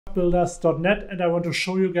builders.net, and I want to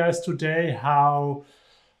show you guys today how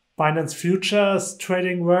Binance Futures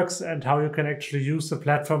trading works and how you can actually use the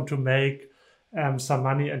platform to make some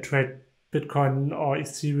money and trade Bitcoin or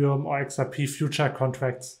Ethereum or XRP future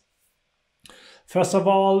contracts. First of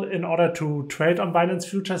all, in order to trade on Binance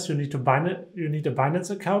Futures, you need a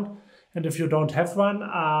Binance account. And if you don't have one,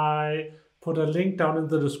 I put a link down in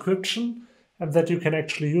the description and that you can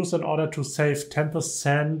actually use in order to save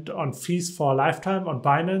 10% on fees for a lifetime on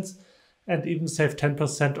Binance and even save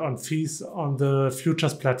 10% on fees on the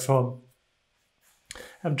Futures platform.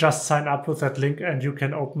 And just sign up with that link and you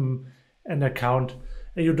can open an account.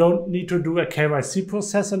 And you don't need to do a KYC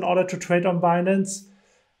process in order to trade on Binance.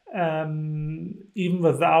 Even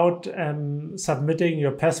without submitting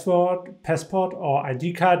your passport or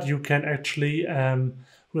ID card, you can actually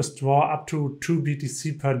withdraw up to 2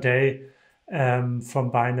 BTC per day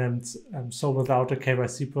from Binance, so without a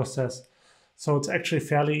KYC process. So it's actually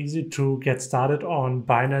fairly easy to get started on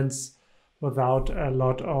Binance without a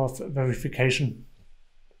lot of verification.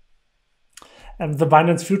 And the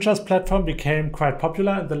Binance Futures platform became quite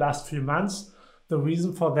popular in the last few months. The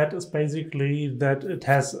reason for that is basically that it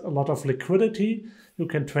has a lot of liquidity. You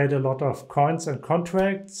can trade a lot of coins and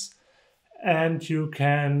contracts, and you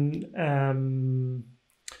can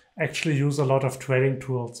actually use a lot of trading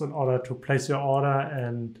tools in order to place your order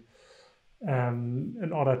and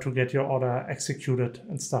in order to get your order executed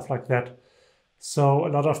and stuff like that. So a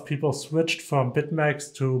lot of people switched from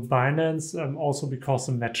BitMEX to Binance also because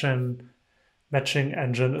the matching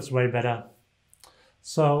engine is way better.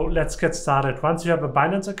 So let's get started. Once you have a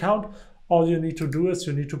Binance account, all you need to do is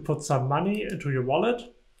you need to put some money into your wallet.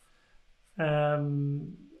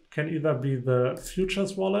 Can either be the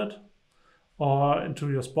Futures wallet or into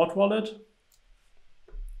your spot wallet.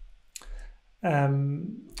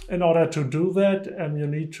 In order to do that, you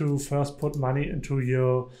need to first put money into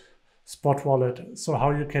your spot wallet. So how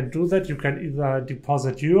you can do that, you can either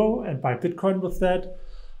deposit Euro and buy Bitcoin with that,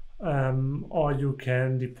 or you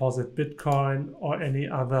can deposit Bitcoin or any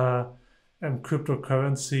other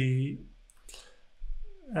cryptocurrency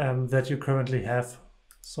that you currently have.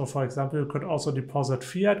 So for example, you could also deposit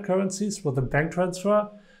fiat currencies with a bank transfer.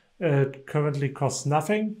 It currently costs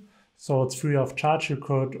nothing, so it's free of charge. You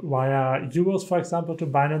could wire euros, for example, to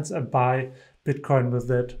Binance and buy Bitcoin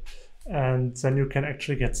with it, and then you can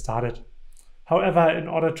actually get started. However, in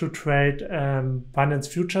order to trade Binance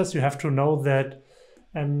Futures, you have to know that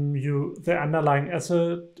the underlying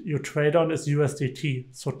asset you trade on is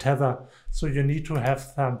USDT, so Tether. So you need to have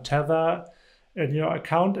some Tether in your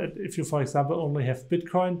account. And if you, for example, only have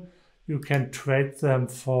Bitcoin, you can trade them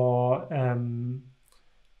for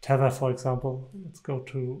Tether, for example. Let's go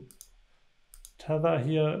to Tether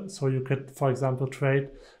here. So you could, for example, trade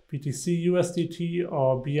BTC, USDT,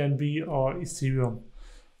 or BNB, or Ethereum.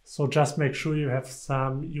 So just make sure you have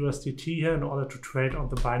some USDT here in order to trade on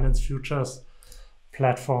the Binance Futures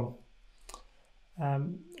platform.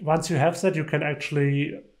 Once you have that, you can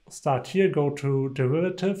actually start here, go to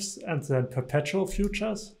derivatives and then perpetual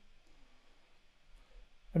futures.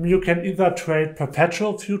 You can either trade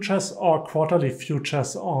perpetual futures or quarterly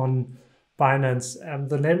futures on Binance.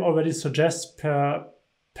 The name already suggests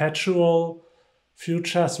perpetual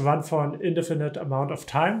futures run for an indefinite amount of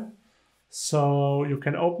time. So you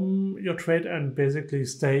can open your trade and basically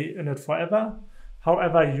stay in it forever.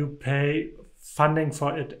 However, you pay funding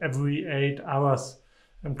for it every 8 hours.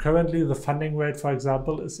 And currently the funding rate, for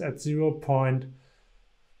example, is at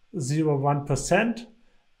 0.01%.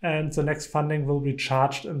 And the next funding will be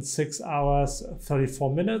charged in 6 hours,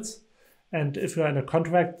 34 minutes. And if you're in a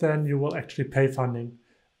contract, then you will actually pay funding.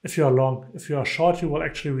 If you are long, if you are short, you will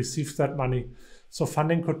actually receive that money. So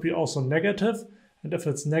funding could be also negative. And if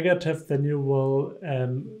it's negative, then you will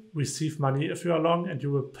receive money if you are long and you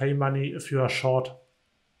will pay money if you are short.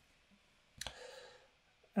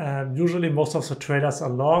 Usually most of the traders are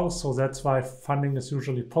long, so that's why funding is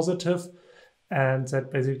usually positive. And that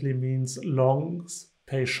basically means longs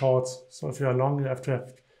pay shorts. So if you are long, you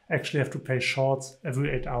actually have to pay shorts every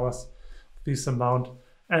 8 hours, this amount.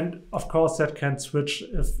 And of course that can switch.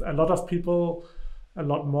 If a lot of people, a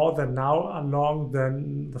lot more than now, are long,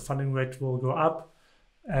 then the funding rate will go up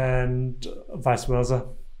and vice versa.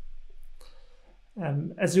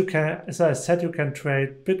 As I said, you can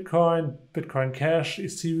trade Bitcoin, Bitcoin Cash,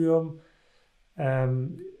 Ethereum,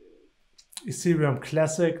 Ethereum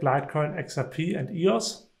Classic, Litecoin, XRP, and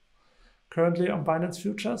EOS currently on Binance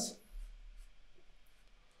Futures.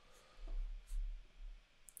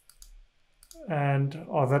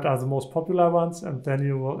 Or that are the most popular ones. And then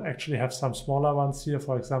you will actually have some smaller ones here.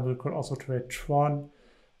 For example, you could also trade Tron,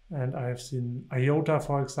 and I have seen IOTA,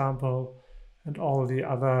 for example, and all the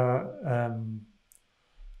other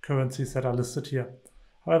currencies that are listed here.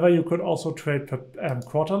 However, you could also trade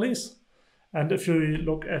quarterlies. And if you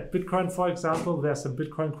look at Bitcoin, for example, there's a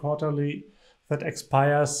Bitcoin quarterly that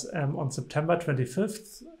expires on September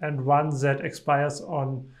 25th and one that expires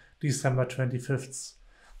on December 25th.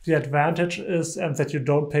 The advantage is that you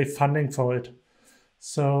don't pay funding for it.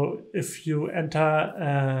 So if you enter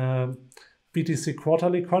a BTC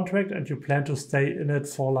quarterly contract and you plan to stay in it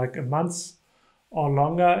for like a month or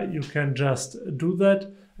longer, you can just do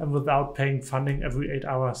that and without paying funding every 8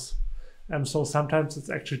 hours. So sometimes it's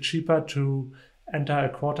actually cheaper to enter a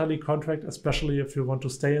quarterly contract, especially if you want to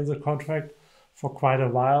stay in the contract for quite a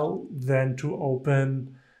while, than to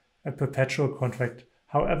open a perpetual contract.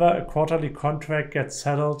 However, a quarterly contract gets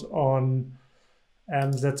settled on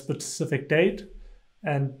that specific date,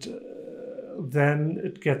 and then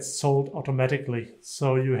it gets sold automatically.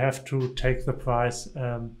 So you have to take the price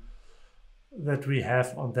that we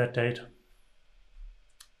have on that date.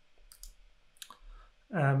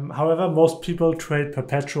 However, most people trade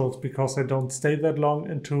perpetuals because they don't stay that long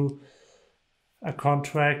into a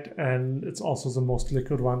contract, and it's also the most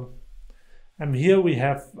liquid one. Here we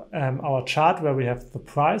have our chart where we have the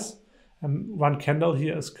price. One candle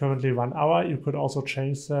here is currently 1 hour. You could also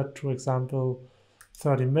change that to example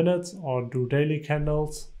 30 minutes or do daily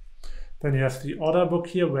candles. Then you have the order book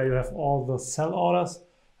here where you have all the sell orders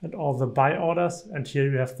and all the buy orders, and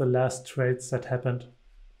here you have the last trades that happened.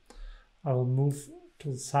 I will move to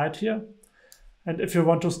the side here. And if you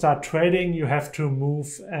want to start trading, you have to move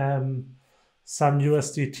some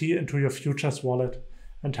USDT into your futures wallet.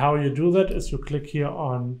 And how you do that is you click here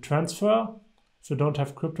on transfer. If you don't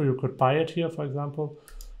have crypto, you could buy it here, for example,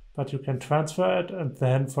 but you can transfer it, and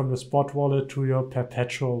then from your spot wallet to your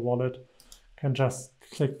perpetual wallet. You can just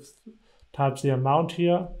type the amount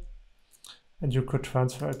here, and you could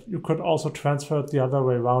transfer it. You could also transfer it the other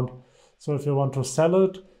way around. So if you want to sell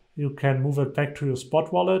it, you can move it back to your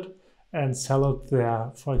spot wallet and sell it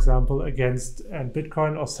there, for example, against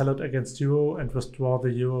Bitcoin, or sell it against Euro and withdraw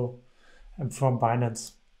the Euro from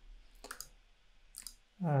Binance.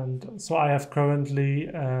 And so I have currently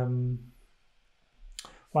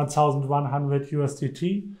 1,100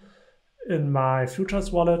 USDT in my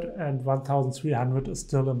futures wallet, and 1,300 is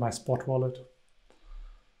still in my spot wallet.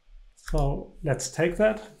 So let's take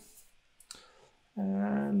that.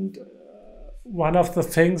 And one of the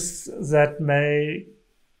things that made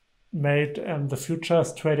the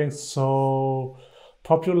futures trading so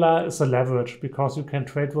popular is the leverage, because you can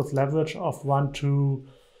trade with leverage of 1 to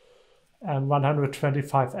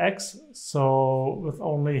 125x. So with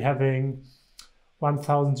only having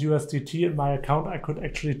 1,000 USDT in my account, I could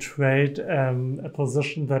actually trade a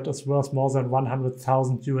position that is worth more than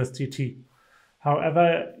 100,000 USDT.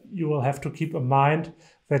 However, you will have to keep in mind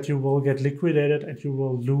that you will get liquidated and you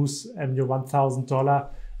will lose your $1,000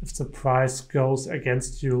 if the price goes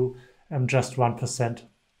against you just 1%.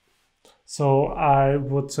 So I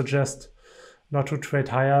would suggest not to trade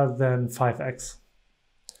higher than 5x.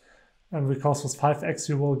 And because with 5x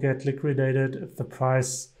you will get liquidated if the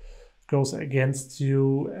price goes against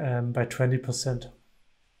you by 20%.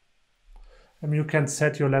 And you can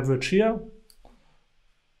set your leverage here.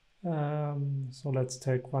 So let's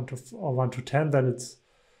take 1 to 10, then it's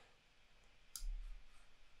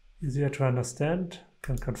easier to understand,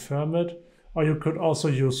 can confirm it. Or you could also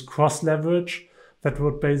use cross leverage. That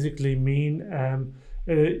would basically mean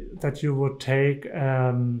that you would take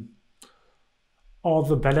all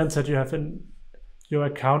the balance that you have in your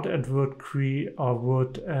account and would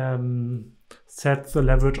set the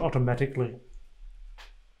leverage automatically.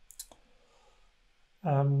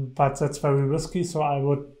 But that's very risky, so I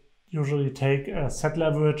would usually take a set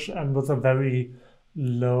leverage and with a very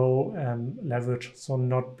low leverage, so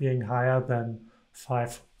not being higher than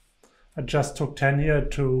 5. I just took 10 here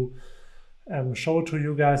to show it to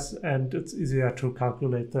you guys, and it's easier to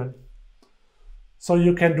calculate then. So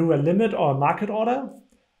you can do a limit or a market order.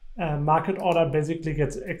 Market order basically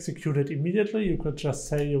gets executed immediately. You could just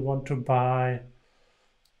say you want to buy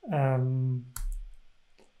 1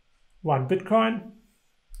 Bitcoin.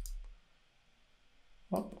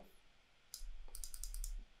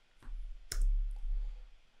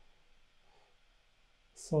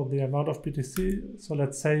 So the amount of BTC. So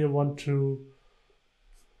let's say you want to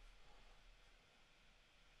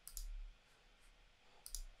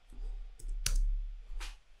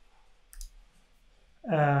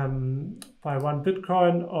buy 1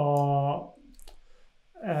 Bitcoin, or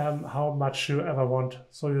how much you ever want.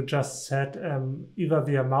 So you just set either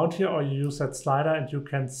the amount here, or you use that slider and you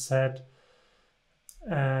can set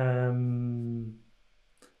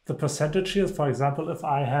the the percentage here, for example, if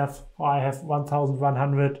I have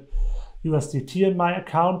 1,100 USDT in my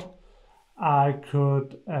account, I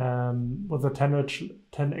could, with a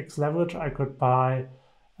 10x leverage, I could buy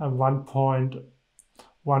 1.1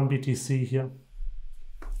 BTC here,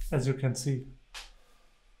 as you can see.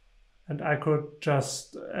 And I could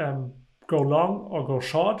just go long or go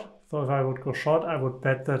short. So if I would go short, I would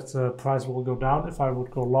bet that the price will go down. If I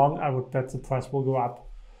would go long, I would bet the price will go up.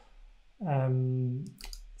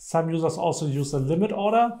 Some users also use a limit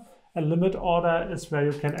order. A limit order is where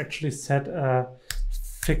you can actually set a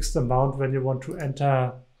fixed amount when you want to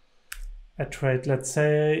enter a trade. Let's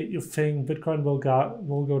say you think Bitcoin will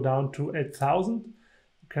go down to 8,000.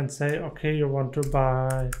 You can say, okay, you want to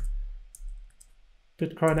buy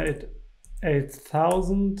Bitcoin at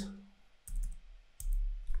 8,000.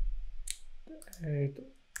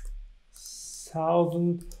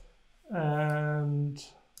 8,000, and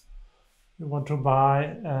you want to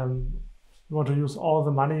buy, you want to use all the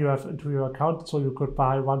money you have into your account, so you could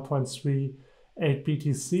buy 1.38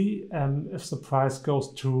 BTC if the price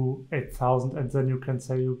goes to 8,000, and then you can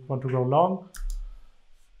say you want to go long.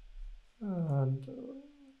 And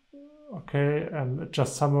okay, it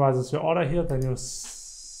just summarizes your order here. Then you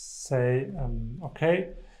say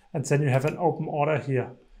okay, and then you have an open order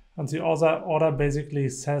here. And the other order basically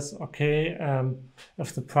says, okay,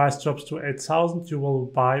 if the price drops to 8,000, you will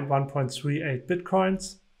buy 1.38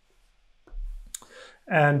 Bitcoins.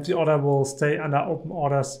 And the order will stay under open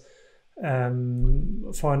orders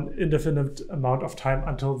for an indefinite amount of time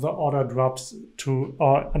until the order drops to,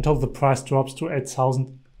 or until the price drops to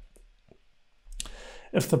 8,000.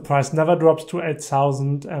 If the price never drops to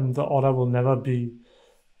 8,000, the order will never be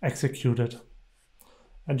executed.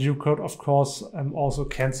 And you could, of course, also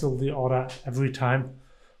cancel the order every time.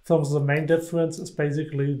 So the main difference is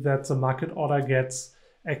basically that the market order gets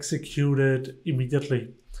executed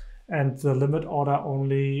immediately, and the limit order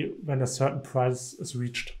only when a certain price is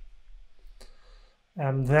reached.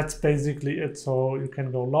 That's basically it. So you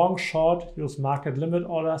can go long, short, use market limit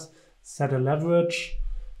orders, set a leverage,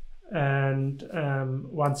 and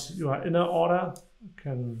once you are in an order, you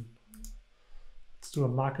can let's do a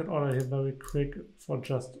market order here very quick for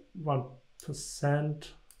just 1%,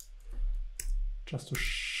 just to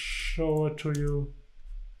show it to you.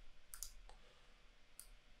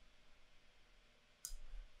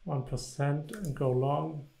 1% and go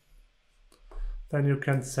long. Then you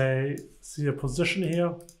can see a position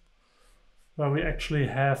here where we actually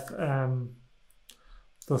have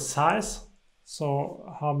the size, so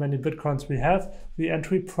how many Bitcoins we have, the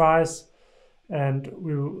entry price, and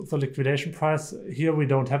the liquidation price. Here we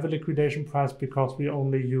don't have a liquidation price because we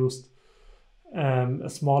only used a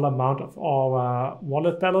small amount of our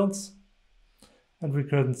wallet balance, and we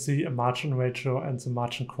couldn't see a margin ratio and the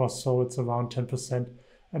margin cost, so it's around 10%,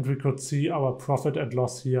 and we could see our profit and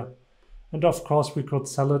loss here. And of course we could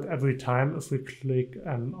sell it every time. If we click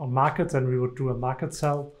on market, then we would do a market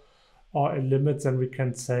sell, or a limit, then we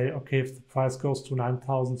can say, okay, if the price goes to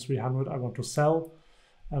 9,300, I want to sell.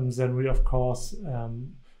 Then we, of course,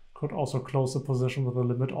 could also close the position with a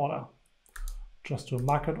limit order. Just do a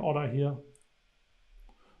market order here.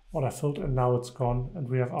 Order filled, and now it's gone, and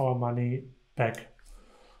we have our money back.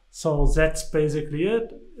 So that's basically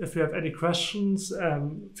it. If you have any questions,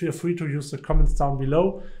 feel free to use the comments down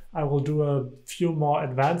below. I will do a few more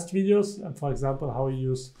advanced videos, and for example, how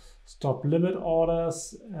you use stop limit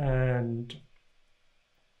orders and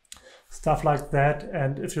stuff like that.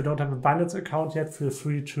 And if you don't have a Binance account yet, feel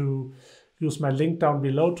free to use my link down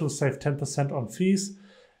below to save 10% on fees.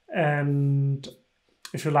 And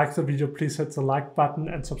if you like the video, please hit the like button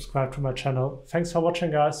and subscribe to my channel. Thanks for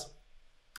watching, guys.